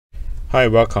Hi,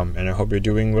 welcome, and I hope you're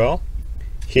doing well.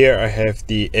 Here I have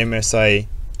the MSI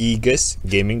Aegis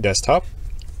gaming desktop.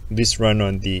 This run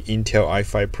on the Intel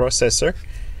i5 processor.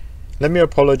 Let me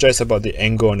apologize about the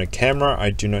angle on the camera. I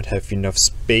do not have enough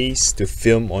space to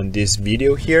film on this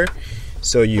video here,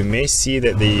 so you may see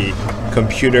that the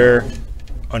computer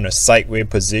on a sideways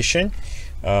position.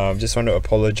 Just want to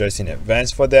apologize in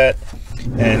advance for that.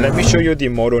 And let me show you the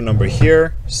model number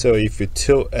here. So if you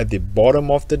tilt at the bottom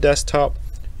of the desktop,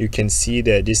 you can see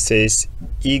that this says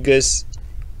Aegis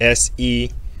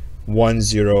SE 10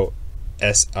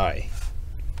 SI.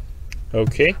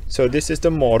 Okay, so this is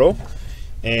the model,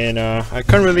 and I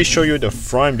can't really show you the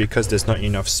front because there's not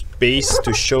enough space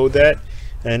to show that.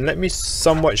 And let me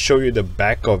somewhat show you the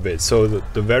back of it. So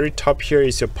the very top here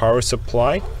is your power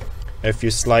supply. If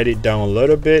you slide it down a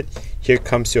little bit, here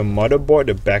comes your motherboard,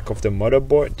 the back of the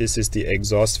motherboard. This is the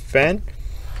exhaust fan,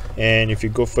 and if you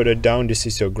go further down, this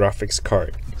is your graphics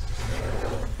card.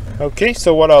 Okay,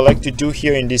 so what I like to do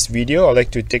here in this video, I like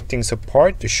to take things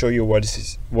apart to show you what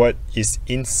is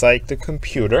inside the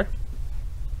computer,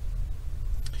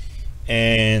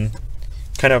 and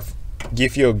kind of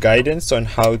give you a guidance on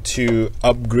how to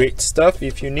upgrade stuff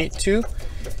if you need to,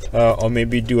 or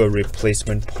maybe do a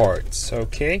replacement parts.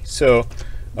 Okay, so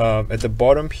at the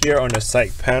bottom here on the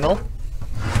side panel,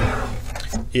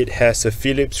 it has a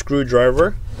Phillips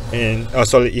screwdriver, and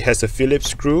it has a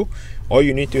Phillips screw. All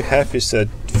you need to have is a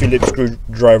Phillips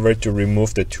screwdriver to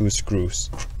remove the two screws.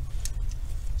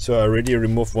 So I already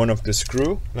removed one of the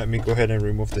screw. Let me go ahead and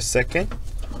remove the second.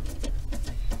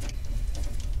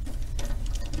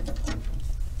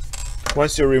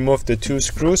 Once you remove the two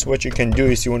screws, what you can do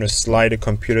is you want to slide the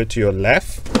computer to your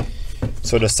left,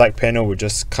 so the side panel will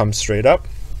just come straight up.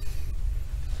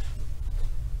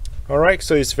 Alright,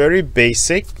 so it's very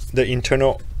basic. The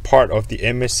internal part of the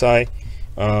MSI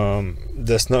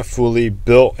does not fully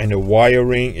built, and the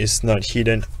wiring is not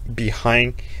hidden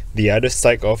behind the other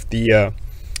side of the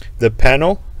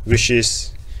panel, which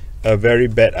is a very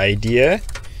bad idea.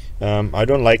 I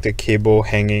don't like the cable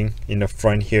hanging in the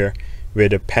front here where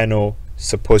the panel is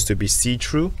supposed to be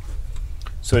see-through.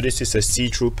 So this is a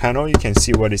see-through panel. You can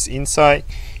see what is inside,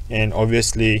 and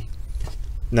obviously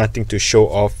nothing to show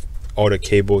off all the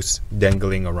cables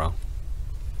dangling around.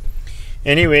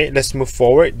 Anyway, let's move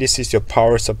forward. This is your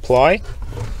power supply.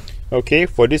 Okay,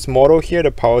 for this model here,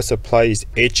 the power supply is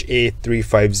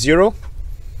HA350.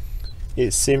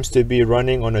 It seems to be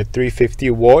running on a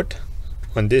 350 watt.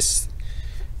 On this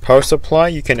power supply,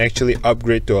 you can actually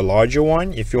upgrade to a larger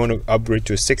one. If you want to upgrade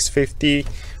to 650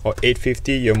 or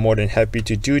 850, you're more than happy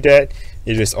to do that.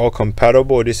 It is all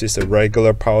compatible. This is a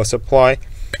regular power supply.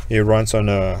 It runs on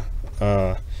a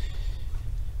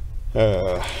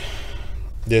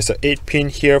there's an 8-pin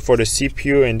here for the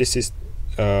CPU, and this is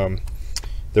the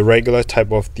regular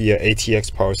type of the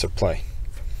ATX power supply.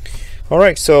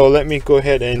 Alright, so let me go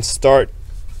ahead and start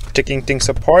taking things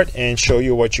apart and show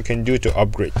you what you can do to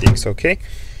upgrade things. Okay,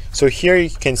 so here you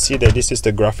can see that this is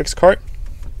the graphics card.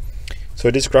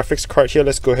 So this graphics card here,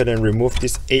 let's go ahead and remove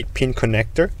this 8-pin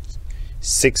connector,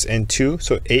 6 and 2,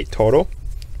 so 8 total.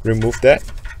 Remove that.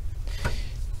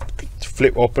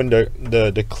 Flip open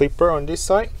the clipper on this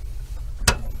side.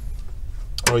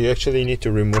 Oh, you actually need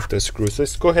to remove the screws.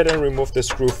 Let's go ahead and remove the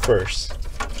screw first.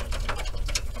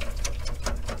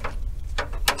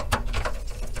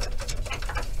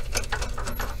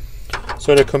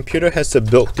 So the computer has a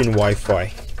built-in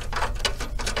Wi-Fi.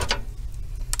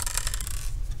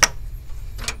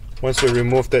 Once you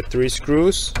remove that 3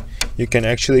 screws, you can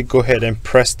actually go ahead and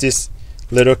press this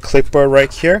little clipper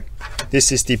right here.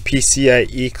 This is the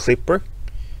Pcie Clipper.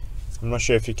 I'm not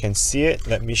sure if you can see it.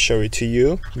 Let me show it to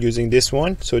you using this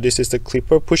one. So this is the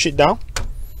clipper. Push it down.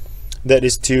 That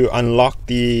is to unlock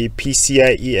the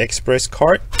PCIe Express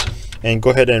card, and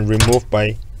go ahead and remove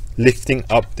by lifting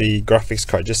up the graphics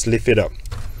card. Just lift it up.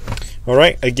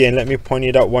 Alright, again, let me point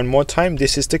it out one more time.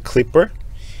 This is the clipper.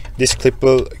 This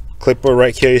clipper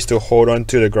right here is to hold on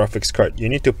to the graphics card. You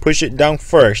need to push it down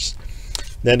first,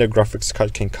 then the graphics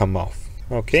card can come off.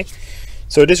 Okay,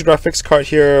 so this graphics card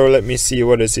here, let me see,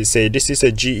 what does it say? This is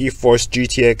a GeForce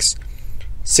GTX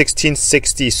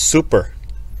 1660 Super.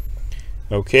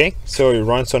 Okay, so it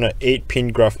runs on an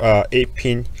 8-pin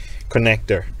 8-pin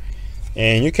connector,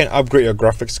 and you can upgrade your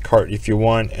graphics card if you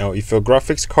want. If your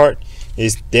graphics card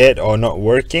is dead or not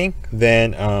working,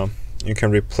 then you can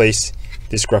replace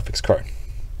this graphics card.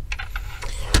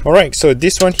 Alright, so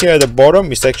this one here at the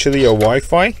bottom is actually a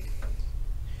Wi-Fi.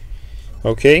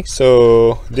 Okay,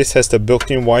 so this has the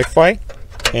built-in Wi-Fi,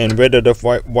 and where did the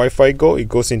Wi-Fi go? It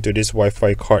goes into this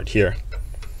Wi-Fi card here.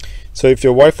 So if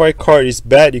your Wi-Fi card is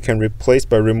bad, you can replace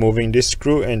by removing this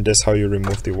screw, and that's how you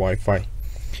remove the Wi-Fi.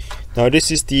 Now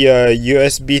this is the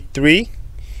USB 3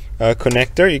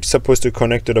 connector. It's supposed to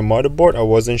connect to the motherboard. I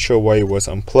wasn't sure why it was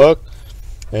unplugged,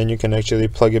 and you can actually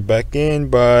plug it back in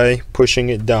by pushing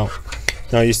it down.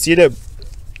 Now you see that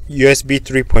USB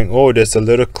 3.0, there's a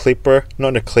little clipper,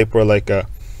 not a clipper, like a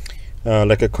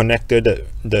connector,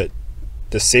 that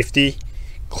the safety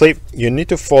clip. You need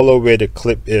to follow where the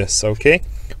clip is. Okay,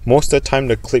 most of the time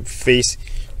the clip face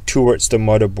towards the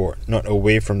motherboard, not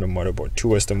away from the motherboard,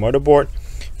 towards the motherboard.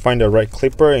 Find the right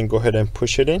clipper and go ahead and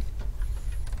push it in,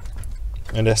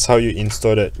 and that's how you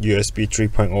install that USB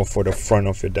 3.0 for the front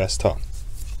of your desktop.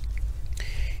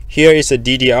 Here is a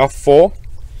DDR4.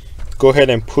 Go ahead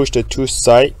and push the two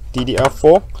side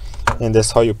DDR4, and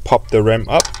that's how you pop the RAM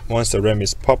up. Once the RAM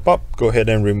is popped up, go ahead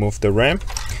and remove the RAM.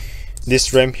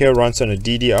 This RAM here runs on a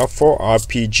DDR4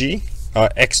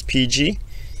 XPG,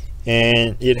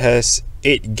 and it has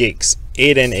 8 gigs,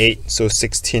 8 and 8, so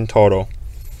 16 total.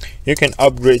 You can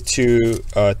upgrade to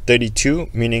 32,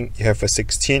 meaning you have a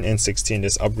 16 and 16.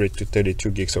 Let's upgrade to 32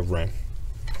 gigs of RAM.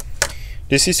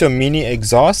 This is your mini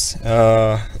exhaust,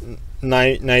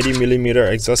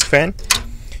 90mm exhaust fan.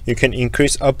 You can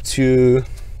increase up to,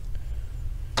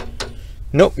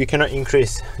 nope, you cannot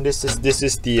increase. This is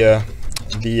the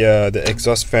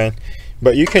exhaust fan,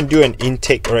 but you can do an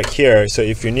intake right here. So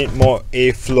if you need more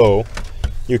airflow,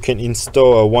 you can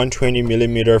install a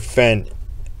 120mm fan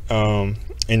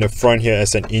in the front here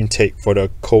as an intake for the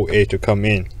cold air to come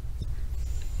in.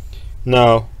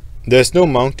 Now there's no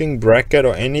mounting bracket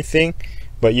or anything,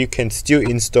 but you can still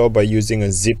install by using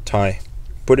a zip tie.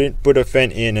 Put a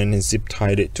fan in and then zip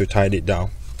tie it to tie it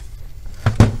down.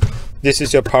 This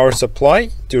is your power supply.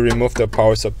 To remove the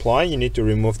power supply, you need to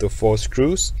remove the 4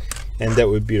 screws, and that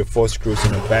would be the 4 screws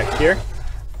in the back here.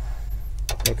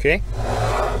 Okay,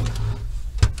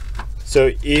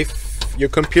 so if your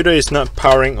computer is not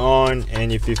powering on,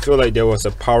 and if you feel like there was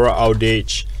a power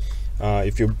outage,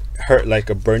 if you heard like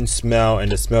a burn smell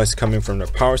and the smell is coming from the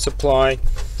power supply,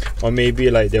 or maybe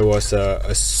like there was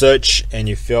a surge and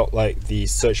you felt like the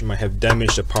surge might have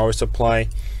damaged the power supply,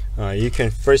 you can,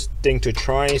 first thing to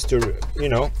try is to,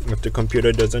 if the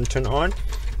computer doesn't turn on,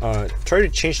 try to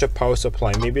change the power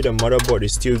supply. Maybe the motherboard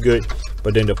is still good,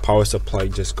 but then the power supply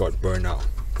just got burned out.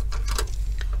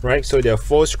 Right, so there are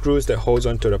 4 screws that holds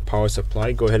onto the power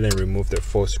supply. Go ahead and remove the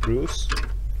 4 screws.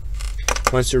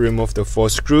 Once you remove the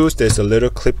 4 screws, there's a little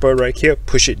clipper right here.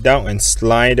 Push it down and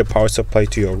slide the power supply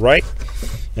to your right,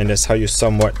 and that's how you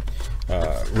somewhat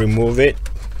remove it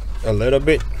a little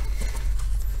bit.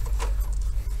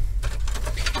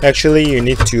 Actually, you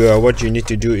need to what you need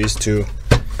to do is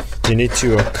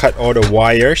cut all the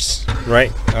wires,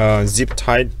 right? Zip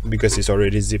tied, because it's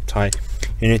already zip tied.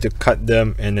 You need to cut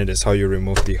them, and then that's how you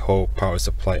remove the whole power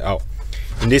supply out.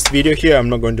 In this video here, I'm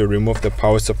not going to remove the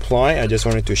power supply. I just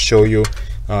wanted to show you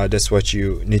that's what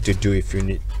you need to do if you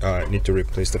need to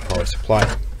replace the power supply.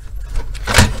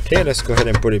 Okay, let's go ahead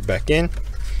and put it back in.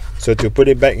 So to put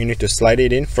it back, you need to slide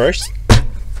it in first.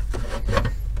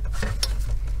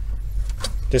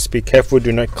 Just be careful,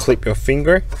 do not clip your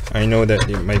finger. I know that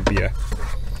it might be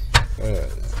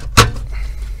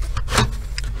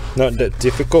not that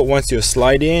difficult. Once you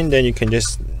slide in, then you can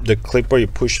just, the clipper, you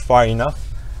push far enough,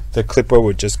 the clipper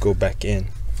will just go back in.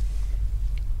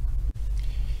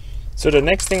 So the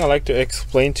next thing I'd like to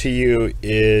explain to you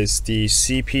is the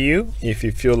CPU. If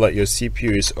you feel like your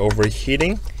CPU is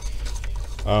overheating,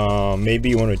 maybe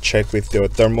you want to check with your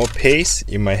thermal paste.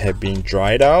 It might have been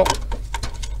dried out,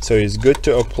 so it's good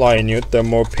to apply a new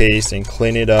thermal paste and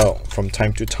clean it out from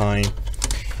time to time.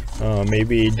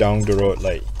 Maybe down the road,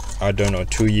 like, I don't know,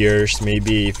 2 years,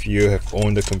 maybe if you have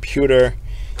owned the computer,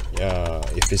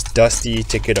 if it's dusty,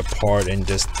 take it apart and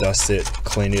just dust it,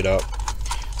 clean it up.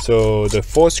 So the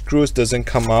 4 screws doesn't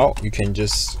come out, you can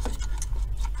just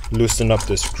loosen up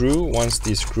the screw. Once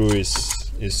the screw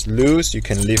is loose, you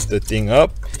can lift the thing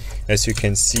up. As you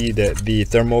can see that the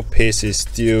thermal paste is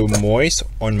still moist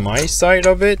on my side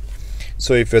of it.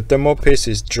 So if your thermal paste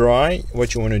is dry,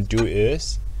 what you want to do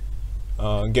is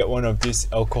get one of these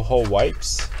alcohol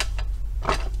wipes.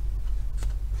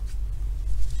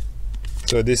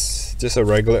 So this just a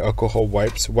regular alcohol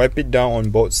wipes. Wipe it down on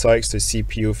both sides, the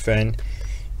CPU fan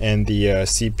and the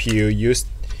CPU.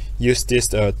 Use this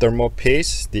thermal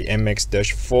paste, the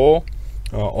MX-4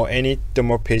 or any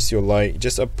thermal paste you like.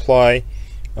 Just apply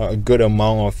a good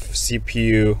amount of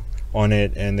CPU on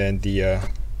it, and then the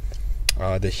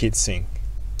heatsink.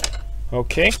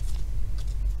 Okay.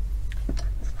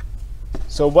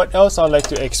 So what else I'd like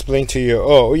to explain to you?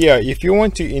 Oh yeah, if you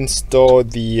want to install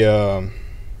the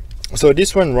So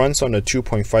this one runs on a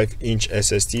 2.5-inch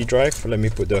SSD drive. Let me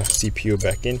put the CPU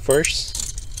back in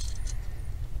first.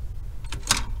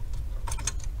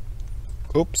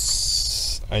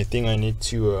 Oops, I think I need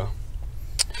to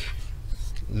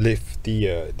lift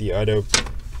the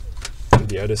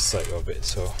other side of it,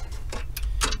 so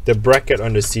the bracket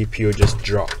on the CPU just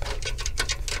dropped.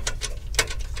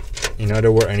 In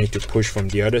other words, I need to push from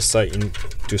the other side in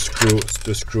to screw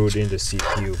in the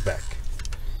CPU back.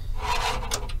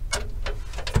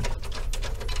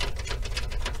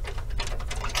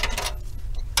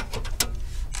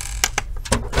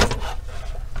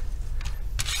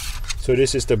 So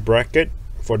this is the bracket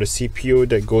for the CPU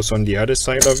that goes on the other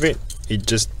side of it. It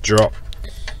just dropped.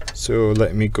 So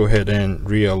let me go ahead and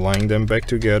realign them back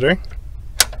together.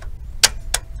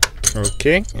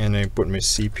 Okay, and I put my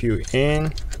CPU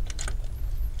in.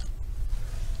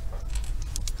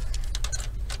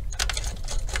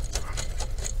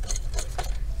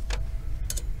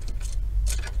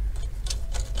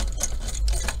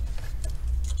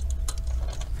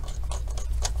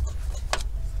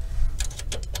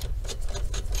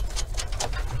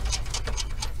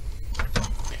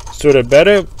 So the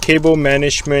better cable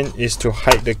management is to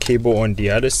hide the cable on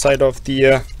the other side of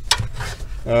the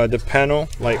panel,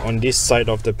 like on this side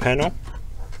of the panel.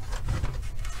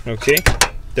 Okay,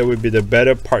 that would be the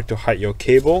better part to hide your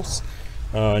cables,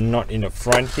 not in the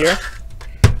front here.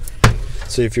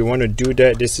 So if you want to do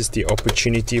that, this is the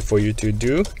opportunity for you to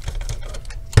do.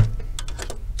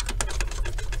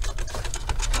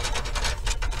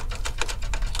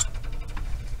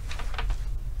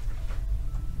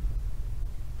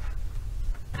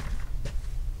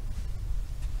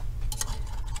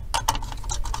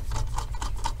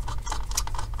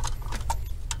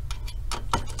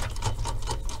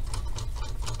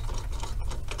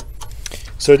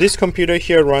 So this computer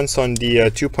here runs on the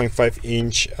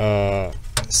 2.5-inch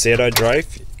SATA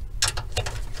drive.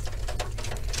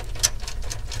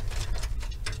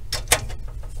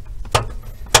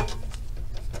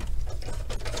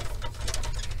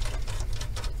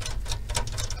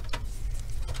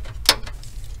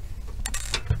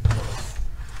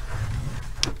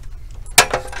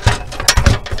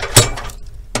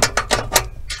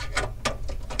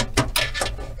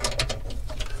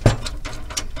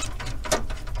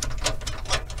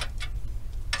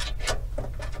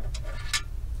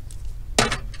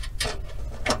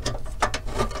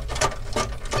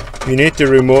 You need to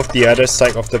remove the other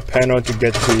side of the panel to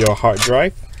get to your hard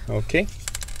drive. Okay.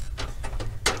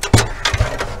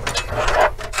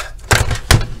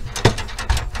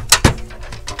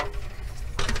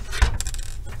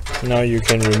 Now you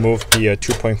can remove the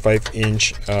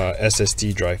 2.5-inch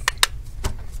SSD drive.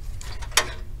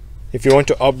 If you want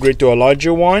to upgrade to a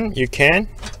larger one, you can.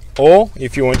 Or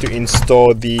if you want to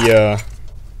install the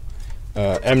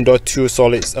M.2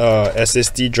 solid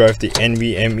SSD drive, the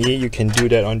NVMe, you can do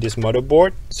that on this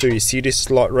motherboard. So you see this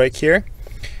slot right here.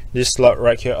 This slot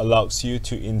right here allows you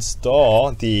to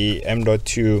install the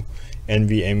M.2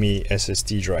 NVMe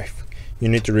SSD drive. You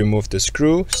need to remove the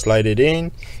screw, slide it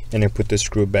in, and then put the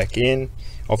screw back in.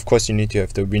 Of course, you need to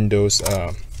have the Windows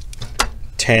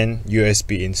 10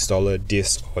 USB installer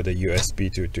disk or the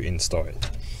USB to install it.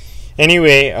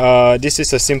 Anyway, this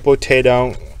is a simple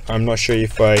teardown. I'm not sure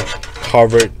if I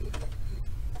covered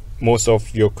most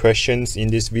of your questions in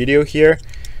this video here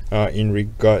in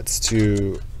regards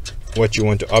to what you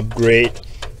want to upgrade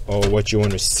or what you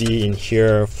want to see in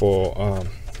here for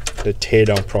the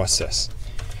teardown process.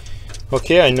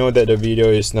 Okay, I know that the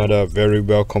video is not a very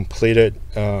well completed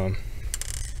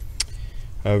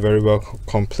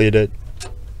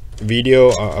video.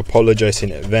 I apologize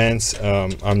in advance.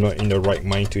 I'm not in the right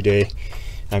mind today.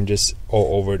 I'm just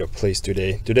all over the place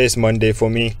today. Today is Monday for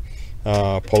me.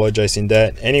 Apologize in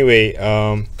that. Anyway,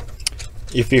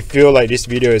 if you feel like this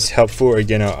video is helpful,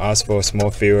 again, I'll ask for a small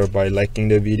favor by liking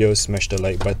the video, smash the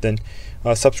like button,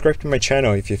 subscribe to my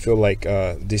channel if you feel like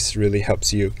this really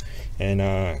helps you,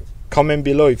 and comment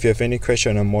below if you have any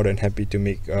question. I'm more than happy to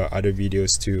make other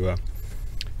videos to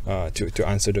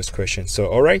answer those questions. So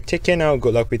alright, take care now.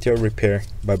 Good luck with your repair.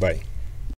 Bye bye.